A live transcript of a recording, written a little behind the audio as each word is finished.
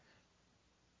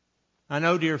I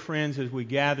know, dear friends, as we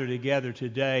gather together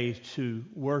today to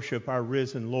worship our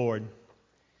risen Lord,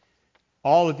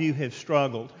 all of you have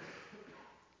struggled.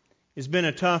 It's been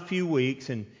a tough few weeks,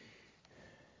 and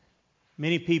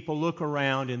many people look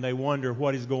around and they wonder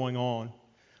what is going on.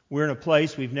 We're in a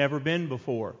place we've never been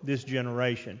before, this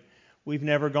generation. We've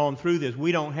never gone through this.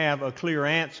 We don't have a clear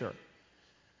answer.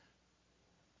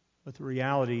 But the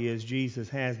reality is Jesus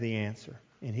has the answer,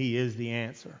 and He is the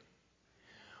answer.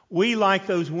 We, like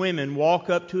those women, walk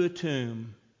up to a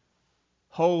tomb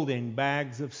holding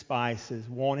bags of spices,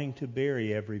 wanting to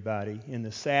bury everybody in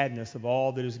the sadness of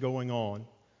all that is going on.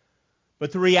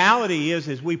 But the reality is,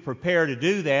 as we prepare to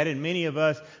do that, and many of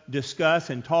us discuss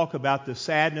and talk about the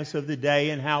sadness of the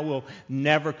day and how we'll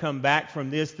never come back from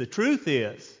this, the truth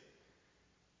is,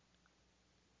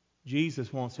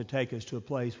 Jesus wants to take us to a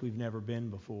place we've never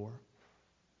been before.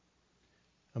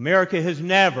 America has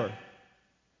never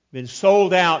been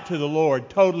sold out to the Lord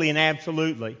totally and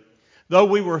absolutely, though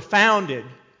we were founded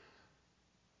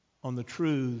on the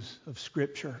truths of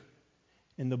Scripture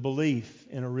and the belief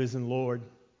in a risen Lord.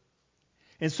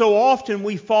 And so often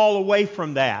we fall away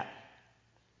from that.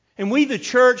 And we, the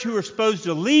church, who are supposed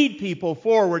to lead people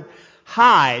forward,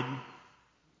 hide.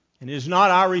 And it is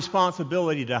not our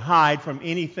responsibility to hide from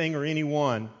anything or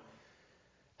anyone.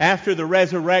 After the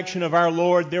resurrection of our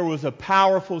Lord, there was a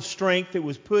powerful strength that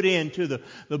was put into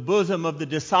the bosom of the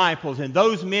disciples. And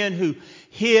those men who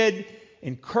hid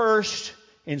and cursed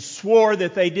and swore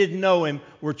that they didn't know Him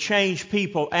were changed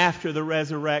people after the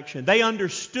resurrection. They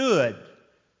understood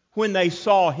when they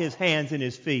saw His hands and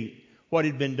His feet what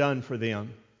had been done for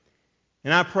them.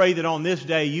 And I pray that on this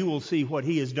day you will see what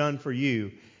He has done for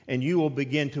you, and you will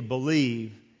begin to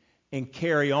believe and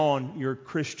carry on your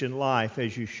Christian life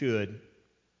as you should.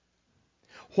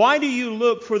 Why do you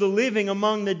look for the living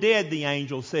among the dead, the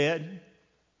angel said.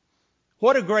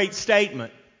 What a great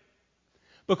statement.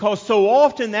 Because so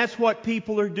often that's what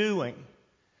people are doing.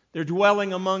 They're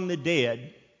dwelling among the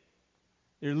dead.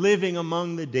 They're living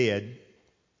among the dead.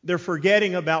 They're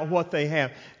forgetting about what they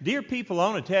have. Dear people, I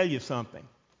want to tell you something.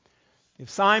 If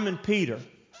Simon Peter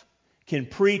can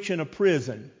preach in a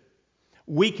prison,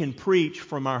 we can preach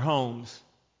from our homes.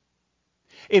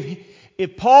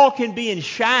 If Paul can be in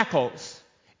shackles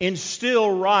and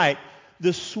still write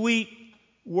the sweet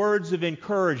words of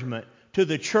encouragement to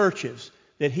the churches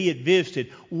that he had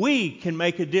visited, we can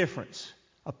make a difference,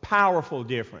 a powerful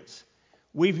difference.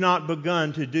 We've not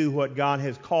begun to do what God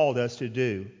has called us to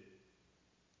do.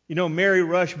 You know, Mary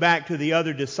rushed back to the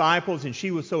other disciples and she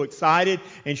was so excited,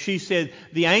 and she said,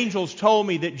 "The angels told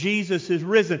me that Jesus is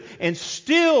risen," and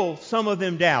still some of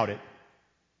them doubted.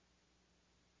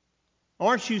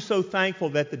 Aren't you so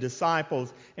thankful that the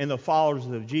disciples and the followers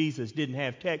of Jesus didn't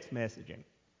have text messaging?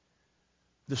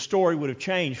 The story would have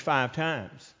changed 5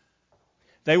 times.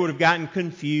 They would have gotten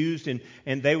confused and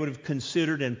they would have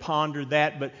considered and pondered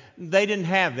that, but they didn't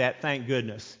have that, thank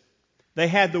goodness. They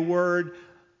had the word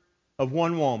of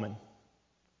one woman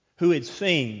who had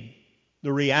seen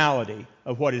the reality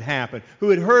of what had happened,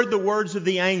 who had heard the words of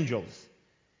the angels.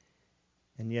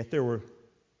 And yet there were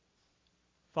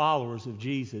followers of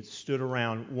Jesus stood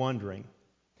around wondering.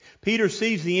 Peter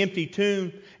sees the empty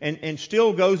tomb and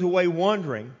still goes away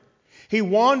wondering. He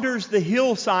wanders the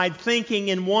hillside thinking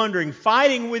and wondering,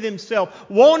 fighting with himself,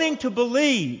 wanting to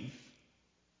believe,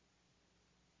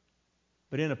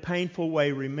 but in a painful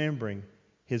way remembering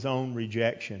his own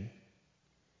rejection.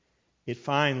 It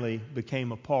finally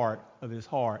became a part of his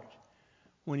heart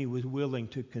when he was willing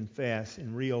to confess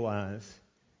and realize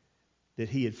that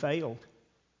he had failed.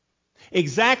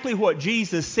 Exactly what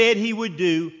Jesus said he would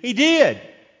do, he did.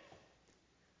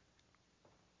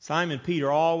 Simon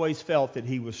Peter always felt that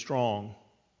he was strong.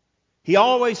 He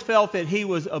always felt that he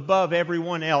was above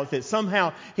everyone else, that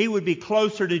somehow he would be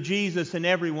closer to Jesus than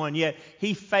everyone, yet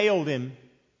he failed him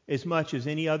as much as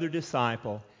any other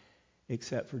disciple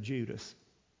except for Judas.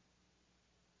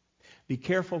 Be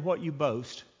careful what you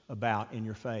boast about in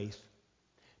your faith.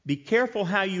 Be careful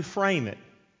how you frame it.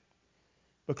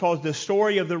 Because the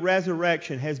story of the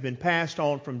resurrection has been passed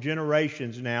on from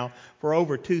generations now for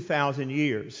over 2,000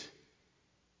 years.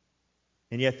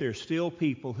 And yet there's still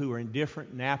people who are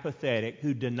indifferent and apathetic,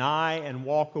 who deny and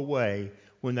walk away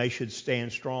when they should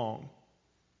stand strong.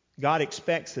 God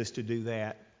expects us to do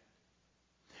that.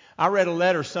 I read a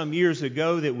letter some years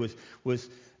ago that was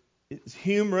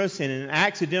humorous in an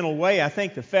accidental way. I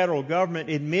think the federal government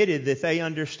admitted that they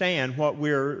understand what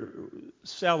we're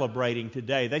celebrating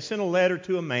today. They sent a letter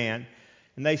to a man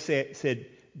and they said,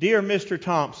 "Dear Mr.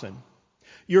 Thompson,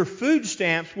 your food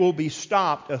stamps will be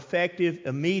stopped effective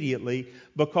immediately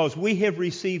because we have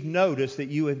received notice that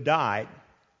you have died.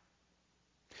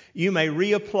 You may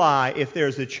reapply if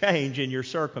there's a change in your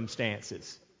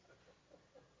circumstances.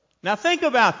 Now think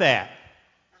about that.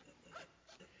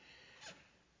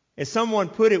 As someone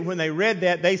put it when they read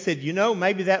that, they said,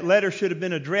 maybe that letter should have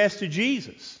been addressed to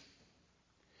Jesus.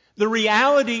 The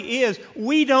reality is,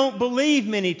 we don't believe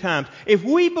many times. If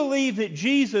we believe that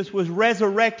Jesus was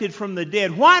resurrected from the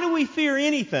dead, why do we fear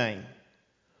anything?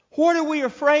 What are we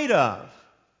afraid of?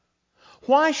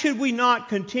 Why should we not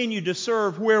continue to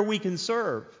serve where we can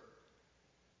serve?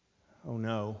 Oh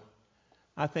no.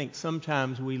 I think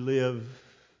sometimes we live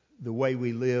the way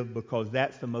we live because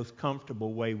that's the most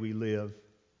comfortable way we live.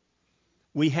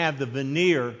 We have the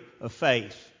veneer of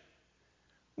faith.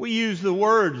 We use the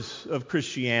words of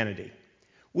Christianity.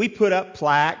 We put up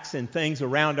plaques and things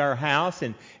around our house,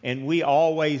 and we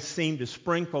always seem to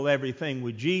sprinkle everything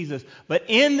with Jesus. But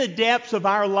in the depths of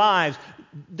our lives,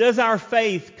 does our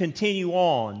faith continue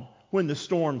on when the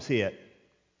storms hit?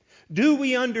 Do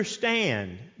we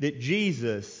understand that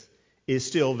Jesus is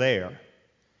still there?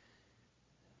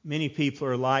 Many people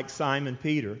are like Simon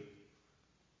Peter.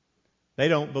 They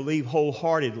don't believe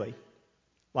wholeheartedly,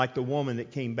 like the woman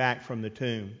that came back from the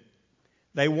tomb.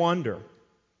 They wonder.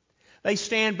 They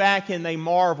stand back and they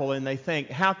marvel and they think,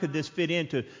 how could this fit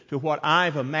into what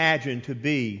I've imagined to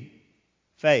be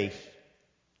faith?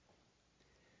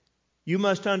 You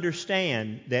must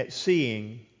understand that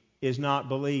seeing is not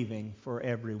believing for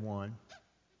everyone.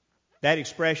 That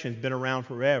expression's been around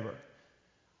forever.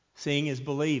 Seeing is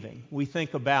believing. We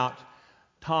think about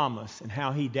Thomas and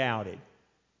how he doubted.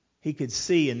 He could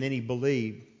see and then he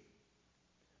believed.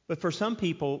 But for some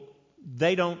people,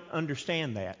 they don't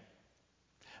understand that.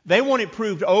 They want it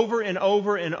proved over and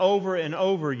over and over and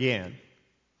over again.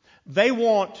 They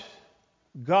want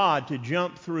God to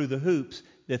jump through the hoops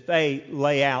that they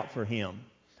lay out for Him.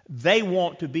 They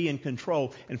want to be in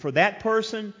control. And for that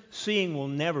person, seeing will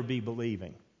never be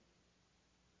believing.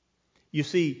 You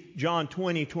see, John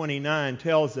 20:29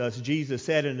 tells us, Jesus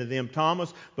said unto them,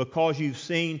 Thomas, because you've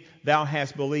seen, thou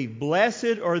hast believed.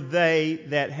 Blessed are they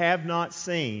that have not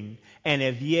seen and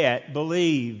have yet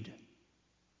believed.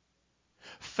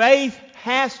 Faith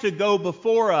has to go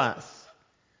before us,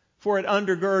 for it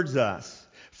undergirds us.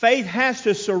 Faith has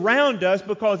to surround us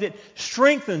because it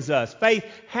strengthens us. Faith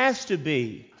has to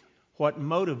be what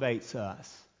motivates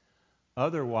us.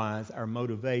 Otherwise, our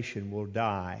motivation will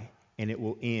die and it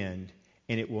will end,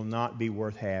 and it will not be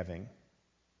worth having.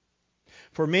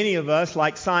 For many of us,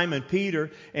 like Simon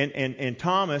Peter and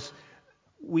Thomas,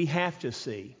 we have to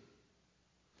see.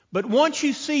 But once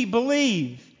you see,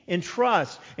 believe and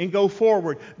trust and go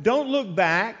forward. Don't look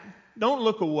back. Don't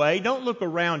look away. Don't look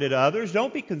around at others.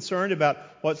 Don't be concerned about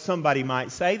what somebody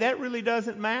might say. That really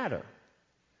doesn't matter.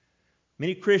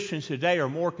 Many Christians today are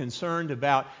more concerned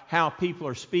about how people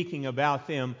are speaking about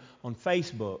them on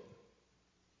Facebook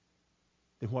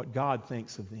than what God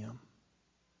thinks of them.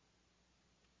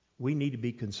 We need to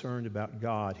be concerned about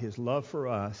God, His love for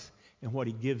us, and what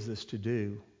He gives us to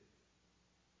do.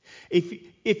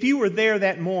 If you were there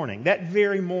that morning, that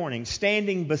very morning,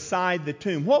 standing beside the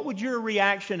tomb, what would your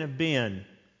reaction have been?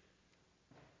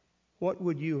 What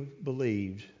would you have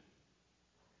believed?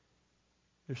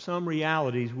 There's some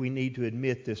realities we need to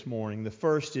admit this morning. The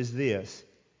first is this: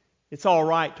 it's all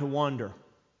right to wonder.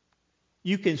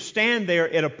 You can stand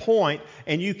there at a point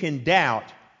and you can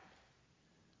doubt.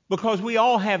 Because we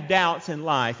all have doubts in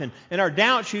life. And our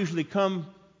doubts usually come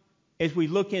as we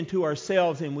look into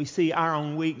ourselves and we see our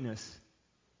own weakness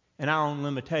and our own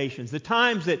limitations. The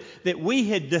times that we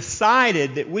had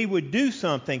decided that we would do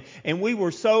something and we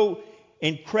were so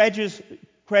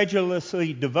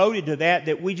incredulously devoted to that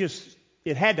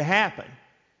it had to happen.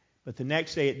 But the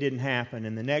next day it didn't happen,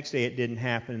 and the next day it didn't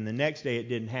happen, and the next day it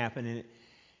didn't happen,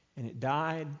 and it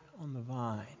died on the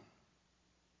vine.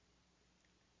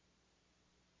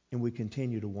 And we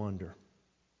continue to wonder.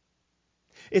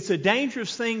 It's a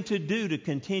dangerous thing to do, to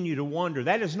continue to wonder.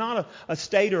 That is not a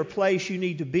state or a place you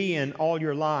need to be in all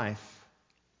your life.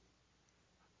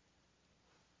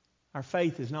 Our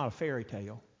faith is not a fairy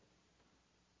tale.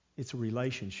 It's a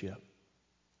relationship.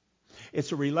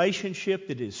 It's a relationship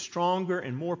that is stronger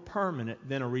and more permanent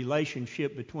than a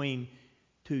relationship between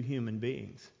two human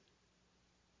beings.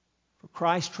 For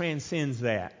Christ transcends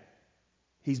that.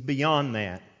 He's beyond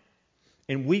that.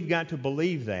 And we've got to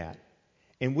believe that.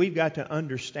 And we've got to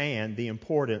understand the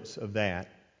importance of that.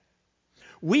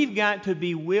 We've got to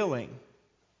be willing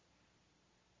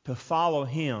to follow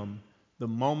Him the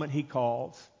moment He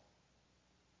calls.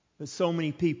 But so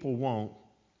many people won't.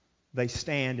 They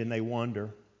stand and they wonder.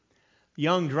 The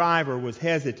young driver was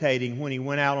hesitating when he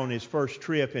went out on his first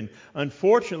trip, and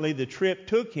unfortunately the trip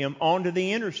took him onto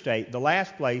the interstate, the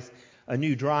last place a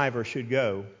new driver should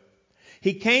go.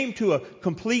 He came to a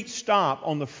complete stop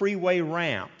on the freeway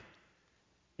ramp,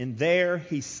 and there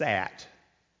he sat.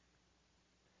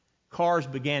 Cars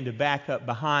began to back up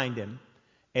behind him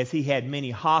as he had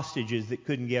many hostages that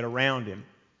couldn't get around him.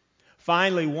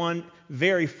 Finally, one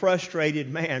very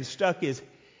frustrated man stuck his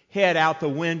head out the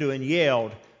window and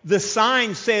yelled, "The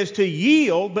sign says to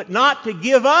yield, but not to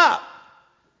give up."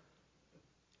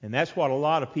 And that's what a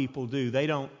lot of people do. They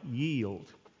don't yield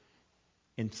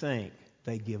and think,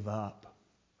 they give up.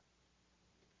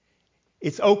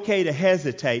 It's okay to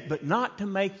hesitate, but not to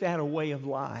make that a way of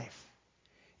life.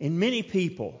 And many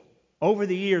people over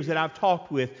the years that I've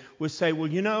talked with would say, well,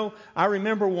 you know, I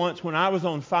remember once when I was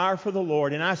on fire for the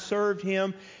Lord and I served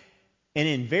Him, and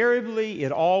invariably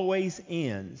it always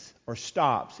ends or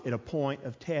stops at a point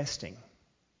of testing.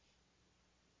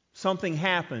 Something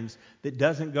happens that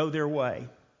doesn't go their way.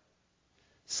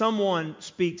 Someone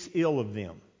speaks ill of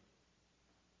them.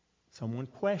 Someone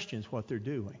questions what they're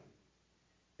doing,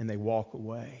 and they walk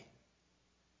away.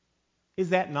 Is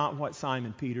that not what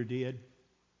Simon Peter did?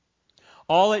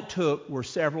 All it took were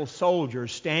several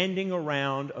soldiers standing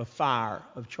around a fire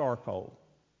of charcoal,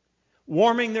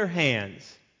 warming their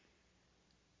hands,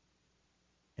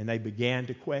 and they began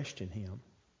to question him.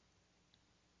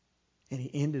 And he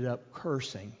ended up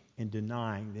cursing and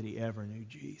denying that he ever knew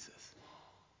Jesus.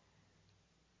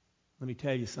 Let me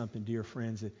tell you something, dear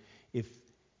friends.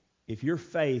 If your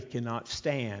faith cannot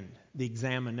stand the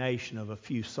examination of a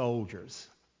few soldiers,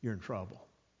 you're in trouble.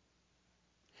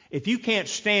 If you can't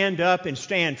stand up and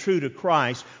stand true to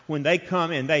Christ when they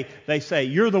come and they say,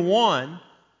 "You're the one,"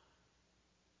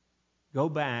 go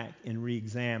back and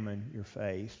re-examine your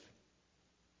faith.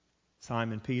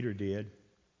 Simon Peter did.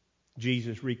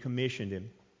 Jesus recommissioned him.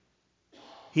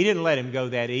 He didn't let him go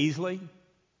that easily.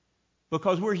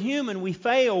 Because we're human, we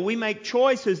fail. We make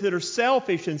choices that are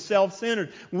selfish and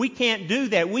self-centered. We can't do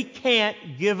that. We can't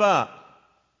give up.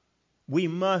 We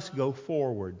must go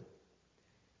forward.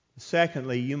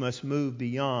 Secondly, you must move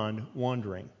beyond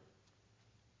wondering.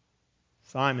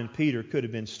 Simon Peter could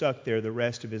have been stuck there the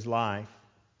rest of his life.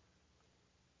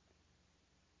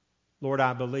 Lord,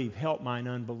 I believe. Help mine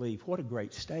unbelief. What a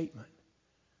great statement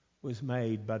was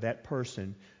made by that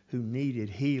person who needed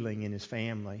healing in his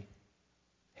family.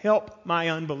 Help my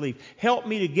unbelief. Help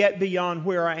me to get beyond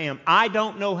where I am. I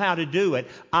don't know how to do it.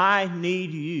 I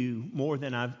need you more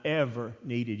than I've ever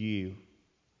needed you.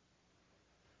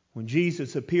 When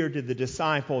Jesus appeared to the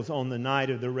disciples on the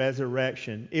night of the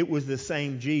resurrection, it was the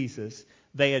same Jesus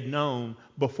they had known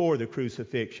before the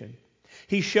crucifixion.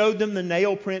 He showed them the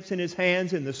nail prints in His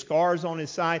hands and the scars on His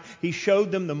side. He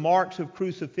showed them the marks of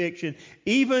crucifixion.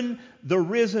 Even the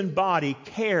risen body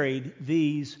carried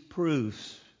these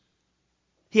proofs.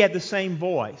 He had the same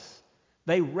voice.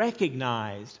 They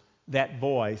recognized that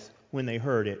voice when they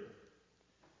heard it.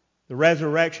 The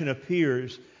resurrection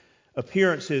appearances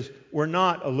were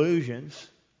not illusions.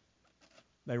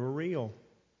 They were real.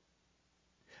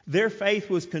 Their faith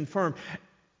was confirmed.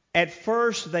 At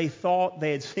first, they thought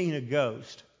they had seen a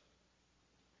ghost.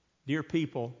 Dear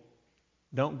people,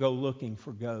 don't go looking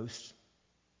for ghosts.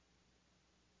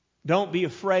 Don't be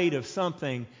afraid of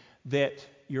something that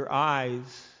your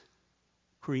eyes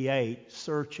create,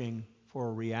 searching for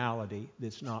a reality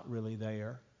that's not really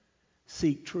there.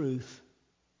 Seek truth.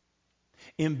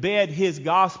 Embed His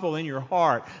gospel in your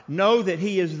heart. Know that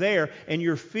He is there, and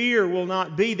your fear will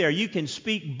not be there. You can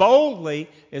speak boldly,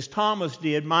 as Thomas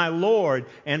did, "My Lord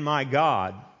and my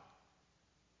God,"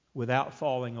 without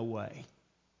falling away,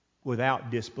 without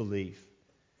disbelief.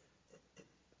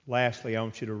 Lastly, I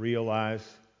want you to realize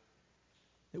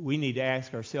that we need to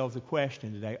ask ourselves a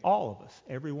question today, all of us,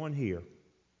 everyone here.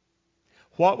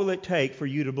 What will it take for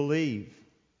you to believe?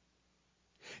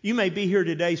 You may be here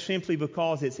today simply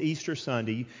because it's Easter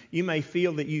Sunday. You may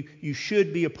feel that you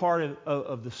should be a part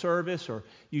of the service, or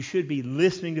you should be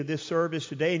listening to this service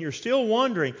today, and you're still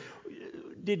wondering,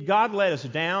 did God let us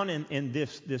down in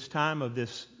this time of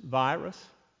this virus?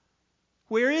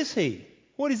 Where is He?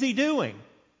 What is He doing?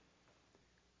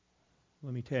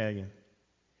 Let me tell you,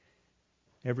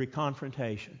 every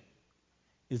confrontation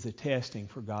is a testing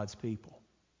for God's people.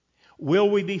 Will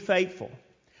we be faithful?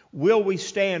 Will we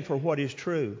stand for what is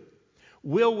true?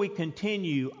 Will we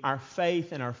continue our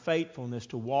faith and our faithfulness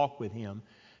to walk with Him,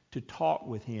 to talk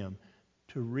with Him,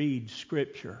 to read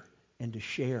Scripture, and to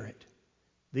share it?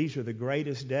 These are the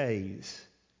greatest days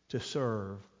to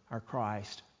serve our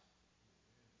Christ.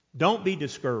 Don't be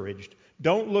discouraged.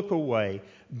 Don't look away.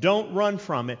 Don't run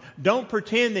from it. Don't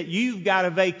pretend that you've got a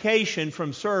vacation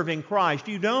from serving Christ.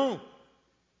 You don't.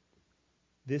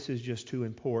 This is just too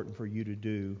important for you to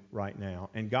do right now.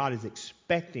 And God is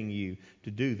expecting you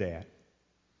to do that.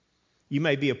 You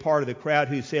may be a part of the crowd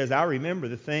who says, I remember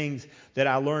the things that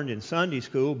I learned in Sunday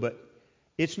school, but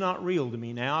it's not real to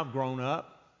me now. I've grown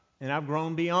up, and I've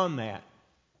grown beyond that.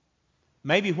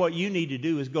 Maybe what you need to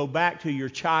do is go back to your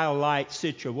childlike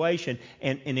situation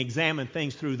and examine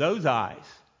things through those eyes.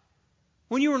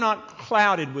 When you were not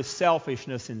clouded with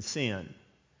selfishness and sin,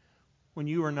 when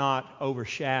you were not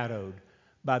overshadowed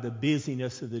by the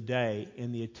busyness of the day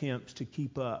and the attempts to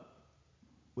keep up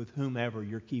with whomever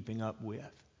you're keeping up with.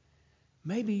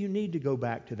 Maybe you need to go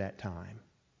back to that time.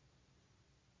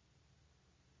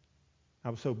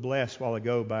 I was so blessed a while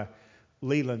ago by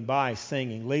Leland Bice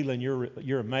singing. Leland,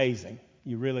 you're amazing.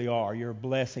 You really are. You're a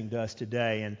blessing to us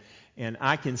today. And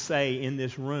I can say in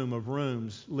this room of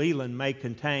rooms, Leland may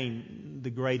contain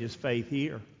the greatest faith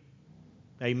here.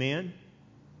 Amen?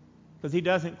 Because he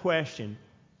doesn't question.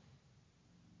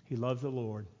 He loves the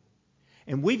Lord.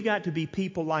 And we've got to be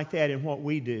people like that in what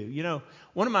we do. You know,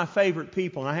 one of my favorite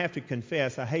people, and I have to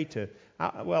confess, I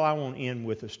won't end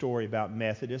with a story about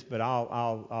Methodists, but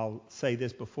I'll say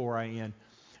this before I end.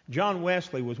 John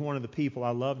Wesley was one of the people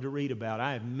I love to read about.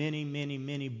 I have many, many,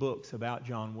 many books about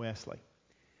John Wesley.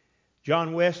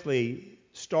 John Wesley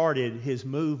started his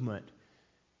movement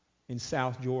in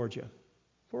South Georgia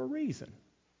for a reason.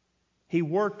 He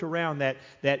worked around that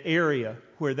area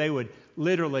where they would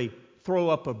literally throw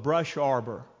up a brush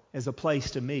arbor as a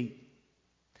place to meet.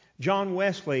 John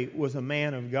Wesley was a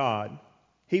man of God.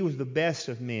 He was the best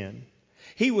of men.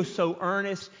 He was so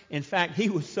earnest. In fact, he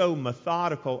was so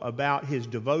methodical about his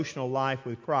devotional life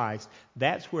with Christ.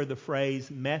 That's where the phrase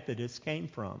Methodist came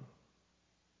from.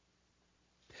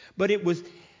 But it was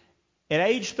at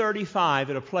age 35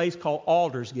 at a place called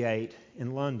Aldersgate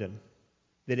in London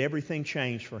that everything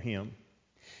changed for him.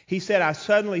 He said, I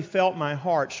suddenly felt my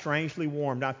heart strangely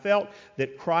warmed. I felt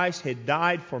that Christ had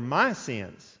died for my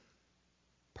sins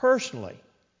personally,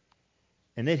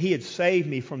 and that he had saved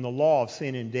me from the law of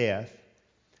sin and death.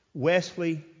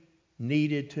 Wesley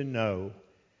needed to know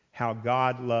how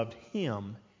God loved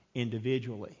him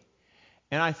individually.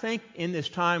 And I think in this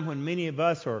time when many of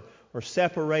us are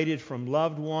separated from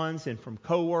loved ones and from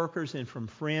coworkers and from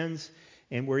friends,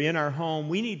 and we're in our home,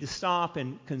 we need to stop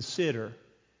and consider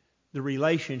the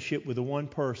relationship with the one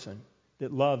person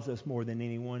that loves us more than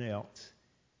anyone else,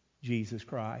 Jesus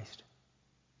Christ.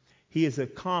 He has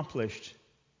accomplished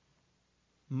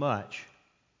much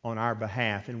on our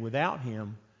behalf, and without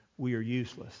him, we are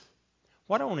useless.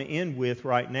 What I want to end with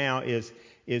right now is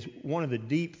one of the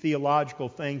deep theological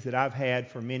things that I've had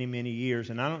for many, many years,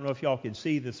 and I don't know if y'all can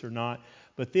see this or not,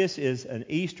 but this is an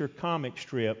Easter comic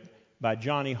strip by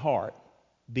Johnny Hart,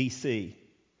 B.C.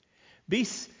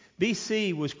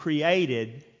 B.C. was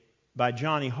created by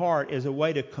Johnny Hart as a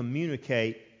way to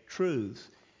communicate truths.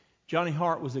 Johnny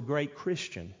Hart was a great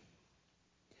Christian.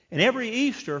 And every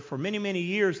Easter for many, many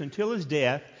years until his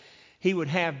death, he would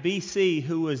have B.C.,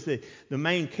 who was the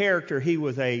main character. He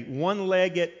was a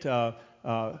one-legged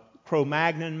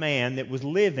Cro-Magnon man that was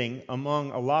living among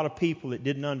a lot of people that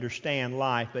didn't understand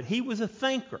life. But he was a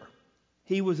thinker.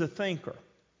 He was a thinker.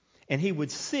 And he would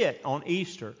sit on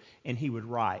Easter and he would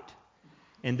write.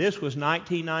 And this was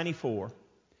 1994,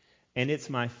 and it's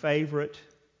my favorite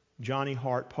Johnny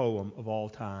Hart poem of all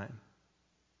time.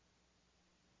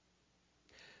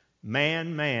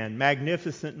 Man,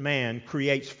 magnificent man,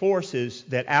 creates forces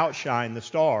that outshine the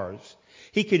stars.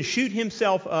 He can shoot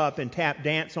himself up and tap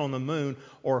dance on the moon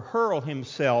or hurl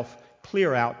himself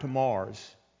clear out to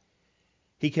Mars.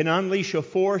 He can unleash a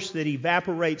force that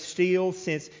evaporates steel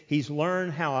since he's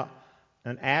learned how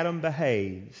an atom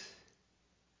behaves.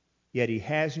 Yet he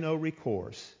has no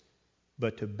recourse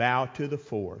but to bow to the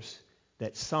force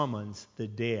that summons the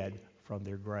dead from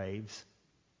their graves.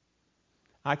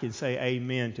 I can say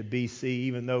amen to B.C.,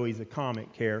 even though he's a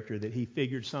comic character, that he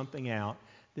figured something out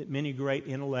that many great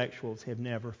intellectuals have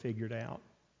never figured out.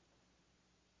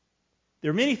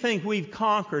 There are many things we've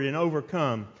conquered and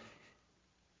overcome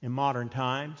in modern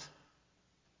times,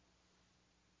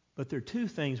 but there are two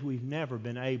things we've never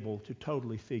been able to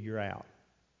totally figure out.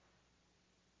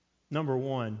 Number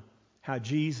one, how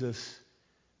Jesus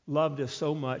loved us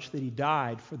so much that he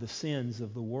died for the sins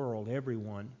of the world,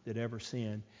 everyone that ever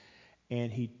sinned.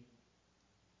 And he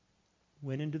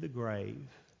went into the grave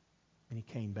and he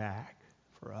came back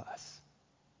for us.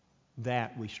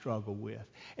 That we struggle with.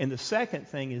 And the second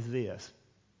thing is this,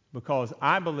 because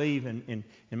I believe in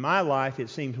my life it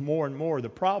seems more and more the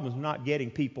problem is not getting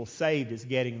people saved, it's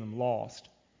getting them lost.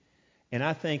 And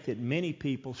I think that many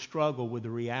people struggle with the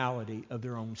reality of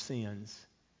their own sins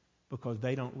because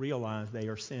they don't realize they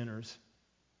are sinners.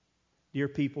 Dear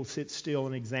people, sit still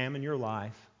and examine your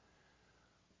life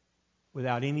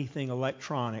without anything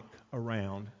electronic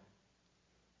around.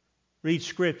 Read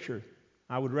Scripture.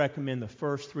 I would recommend the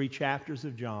first 3 chapters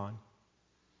of John,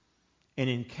 and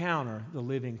encounter the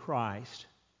living Christ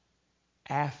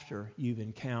after you've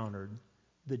encountered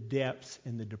the depths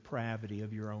and the depravity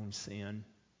of your own sin.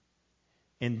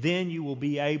 And then you will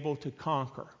be able to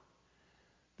conquer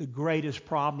the greatest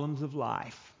problems of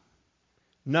life.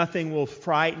 Nothing will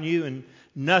frighten you and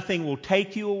nothing will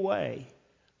take you away,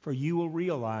 for you will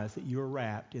realize that you're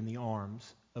wrapped in the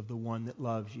arms of the one that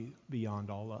loves you beyond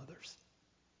all others.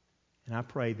 And I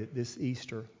pray that this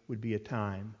Easter would be a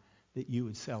time that you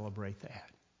would celebrate that.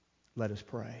 Let us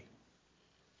pray.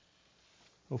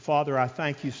 Oh, Father, I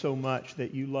thank you so much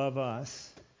that you love us.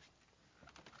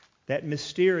 That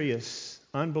mysterious,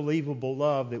 unbelievable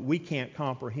love that we can't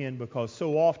comprehend, because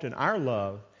so often our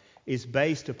love is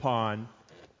based upon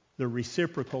the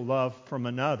reciprocal love from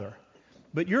another.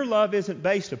 But your love isn't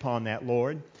based upon that,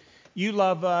 Lord. You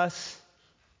love us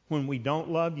when we don't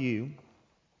love you.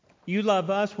 You love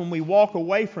us when we walk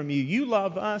away from you. You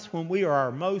love us when we are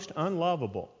our most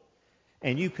unlovable.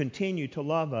 And you continue to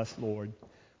love us, Lord,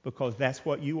 because that's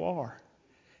what you are.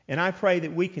 And I pray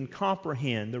that we can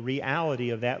comprehend the reality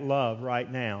of that love right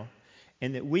now,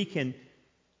 and that we can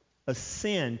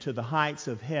ascend to the heights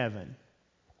of heaven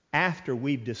after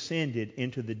we've descended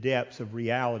into the depths of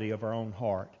reality of our own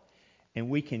heart. And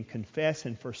we can confess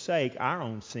and forsake our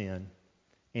own sin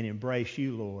and embrace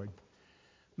you, Lord.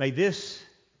 May this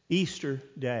Easter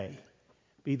day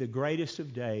be the greatest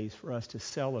of days for us to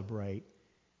celebrate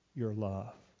your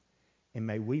love. And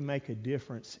may we make a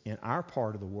difference in our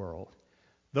part of the world,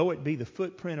 though it be the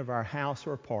footprint of our house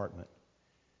or apartment.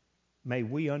 May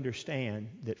we understand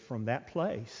that from that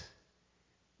place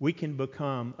we can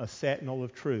become a sentinel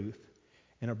of truth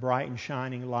and a bright and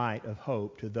shining light of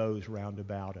hope to those round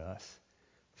about us.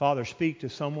 Father, speak to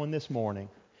someone this morning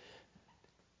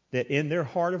that in their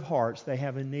heart of hearts they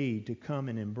have a need to come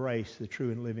and embrace the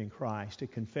true and living Christ, to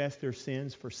confess their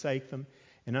sins, forsake them,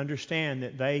 and understand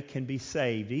that they can be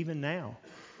saved even now.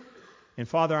 And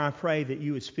Father, I pray that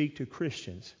you would speak to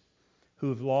Christians who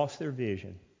have lost their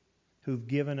vision, who've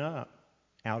given up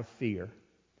out of fear,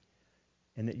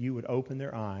 and that you would open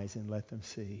their eyes and let them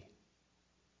see.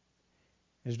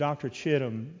 As Dr.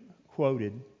 Chittum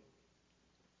quoted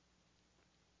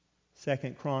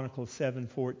 2 Chronicles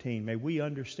 7:14, may we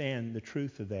understand the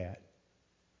truth of that.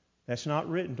 That's not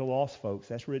written to lost folks.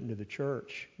 That's written to the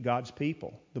church, God's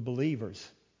people, the believers.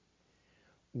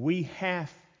 We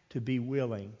have to be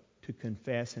willing to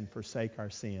confess and forsake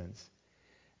our sins.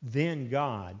 Then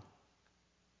God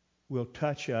will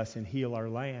touch us and heal our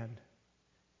land.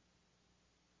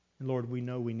 And Lord, we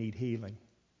know we need healing.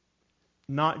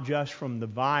 Not just from the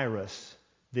virus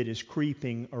that is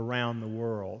creeping around the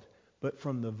world, but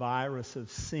from the virus of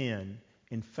sin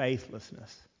and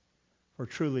faithlessness. For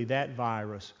truly that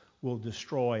virus will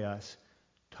destroy us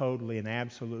totally and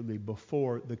absolutely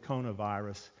before the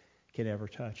coronavirus can ever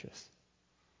touch us.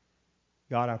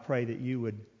 God, I pray that you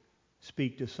would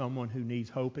speak to someone who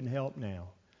needs hope and help now,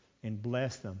 and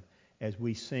bless them as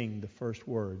we sing the first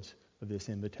words of this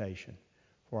invitation.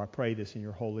 For I pray this in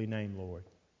your holy name, Lord.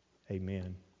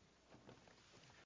 Amen.